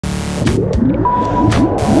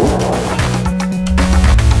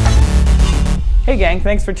Hey gang,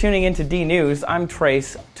 thanks for tuning in to DNews. I'm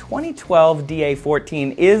Trace. 2012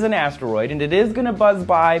 DA14 is an asteroid and it is going to buzz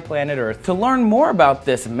by planet Earth. To learn more about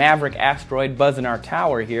this maverick asteroid buzzing our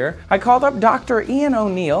tower here, I called up Dr. Ian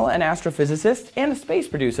O'Neill, an astrophysicist and a space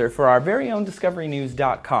producer for our very own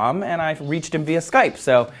DiscoveryNews.com, and I reached him via Skype,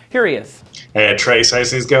 so here he is. Hey Trace, how's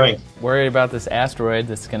things going? Worried about this asteroid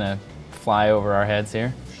that's going to fly over our heads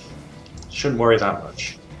here? Shouldn't worry that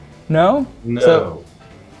much. No? No.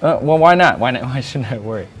 Well, why not? Why shouldn't I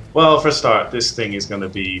worry? Well, for a start, this thing is going to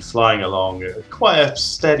be flying along at quite a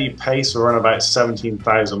steady pace, around about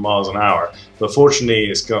 17,000 miles an hour. But fortunately,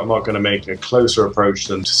 it's not going to make a closer approach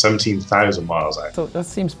than 17,000 miles out. So that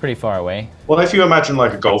seems pretty far away. Well, if you imagine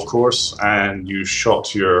like a golf course and you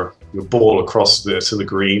shot your ball across to the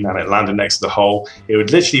green and it landed next to the hole, it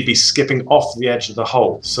would literally be skipping off the edge of the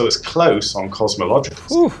hole. So it's close on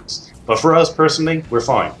cosmological scales. But for us personally, we're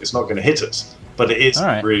fine. It's not going to hit us. But it is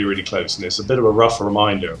really, really close, and it's a bit of a rough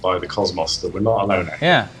reminder by the cosmos that we're not alone out.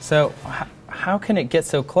 Yeah, so how can it get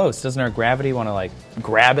so close? Doesn't our gravity want to like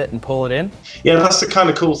grab it and pull it in? Yeah, that's the kind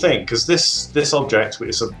of cool thing, because this object,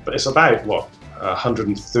 it's about, what,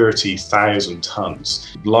 130,000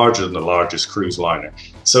 tons, larger than the largest cruise liner.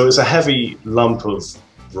 So it's a heavy lump of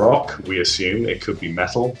rock, we assume. It could be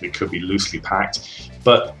metal, it could be loosely packed,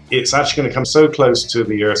 but it's actually going to come so close to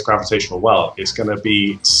the Earth's gravitational well, it's going to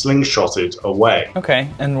be slingshotted away. Okay,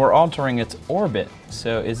 and we're altering its orbit,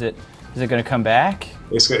 so is it going to come back?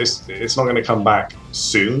 It's not going to come back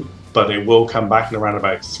soon, but it will come back in around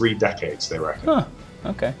about 3 decades, they reckon. Huh,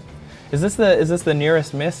 okay. Is this the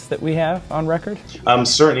nearest miss that we have on record?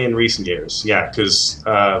 Certainly in recent years, yeah, because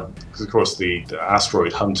of course the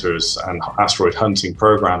asteroid hunters and asteroid hunting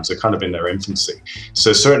programs are kind of in their infancy.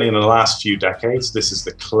 So certainly in the last few decades, this is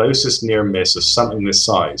the closest near miss of something this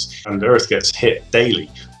size, and the Earth gets hit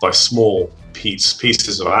daily by small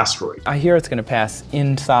pieces of asteroid. I hear it's going to pass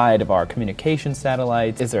inside of our communication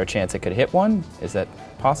satellites. Is there a chance it could hit one? Is that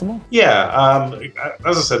possible? Yeah,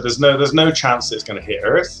 as I said, there's no chance that it's going to hit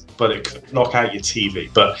Earth, but it could knock out your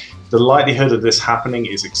TV. But the likelihood of this happening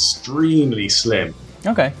is extremely slim.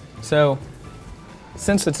 Okay, so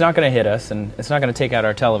since it's not going to hit us and it's not going to take out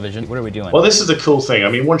our television, what are we doing? Well, this is the cool thing. I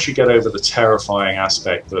mean, once you get over the terrifying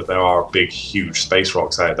aspect that there are big, huge space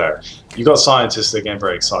rocks out there, you've got scientists that are getting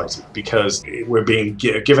very excited because we're being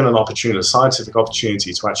given an opportunity, a scientific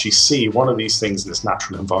opportunity to actually see one of these things in its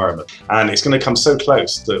natural environment. And it's going to come so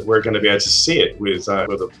close that we're going to be able to see it with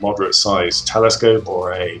a moderate-sized telescope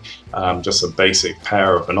or just a basic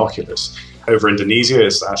pair of binoculars. Over Indonesia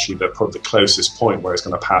is actually probably the closest point where it's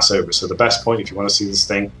going to pass over. So the best point, if you want to see this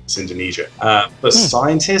thing, is Indonesia. But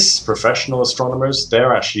scientists, professional astronomers,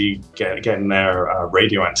 they're actually getting their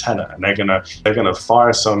radio antenna, and they're gonna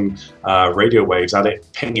fire some radio waves at it,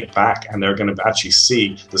 ping it back, and they're going to actually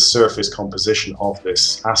see the surface composition of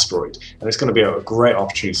this asteroid. And it's going to be a great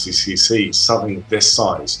opportunity to see something this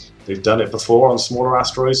size. They've done it before on smaller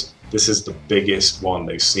asteroids. This is the biggest one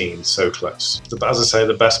they've seen so close. As I say,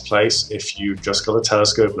 the best place, if you've just got a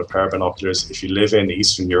telescope and a pair of binoculars, if you live in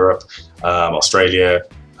Eastern Europe, Australia,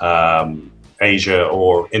 Asia,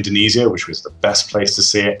 or Indonesia, which was the best place to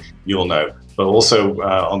see it, you'll know. But also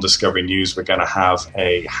on Discovery News, we're going to have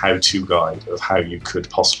a how-to guide of how you could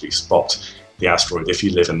possibly spot the asteroid if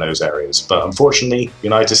you live in those areas. But unfortunately,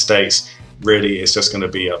 United States, really, it's just going to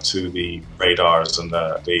be up to the radars and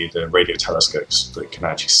the radio telescopes that can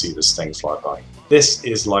actually see this thing fly by. This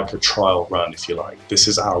is like a trial run, if you like. This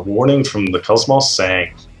is our warning from the cosmos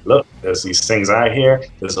saying, look, there's these things out here.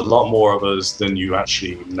 There's a lot more of us than you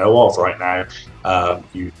actually know of right now.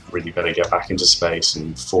 You really better get back into space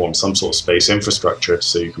and form some sort of space infrastructure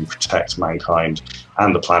so you can protect mankind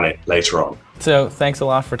and the planet later on. So thanks a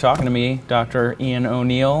lot for talking to me, Dr. Ian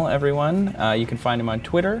O'Neill, everyone. You can find him on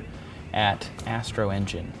Twitter at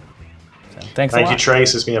AstroEngine. So, thanks a lot. Thank you,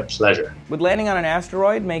 Trace. It's been a pleasure. Would landing on an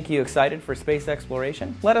asteroid make you excited for space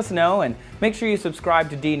exploration? Let us know, and make sure you subscribe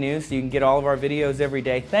to DNews so you can get all of our videos every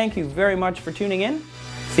day. Thank you very much for tuning in.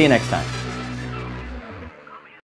 See you next time.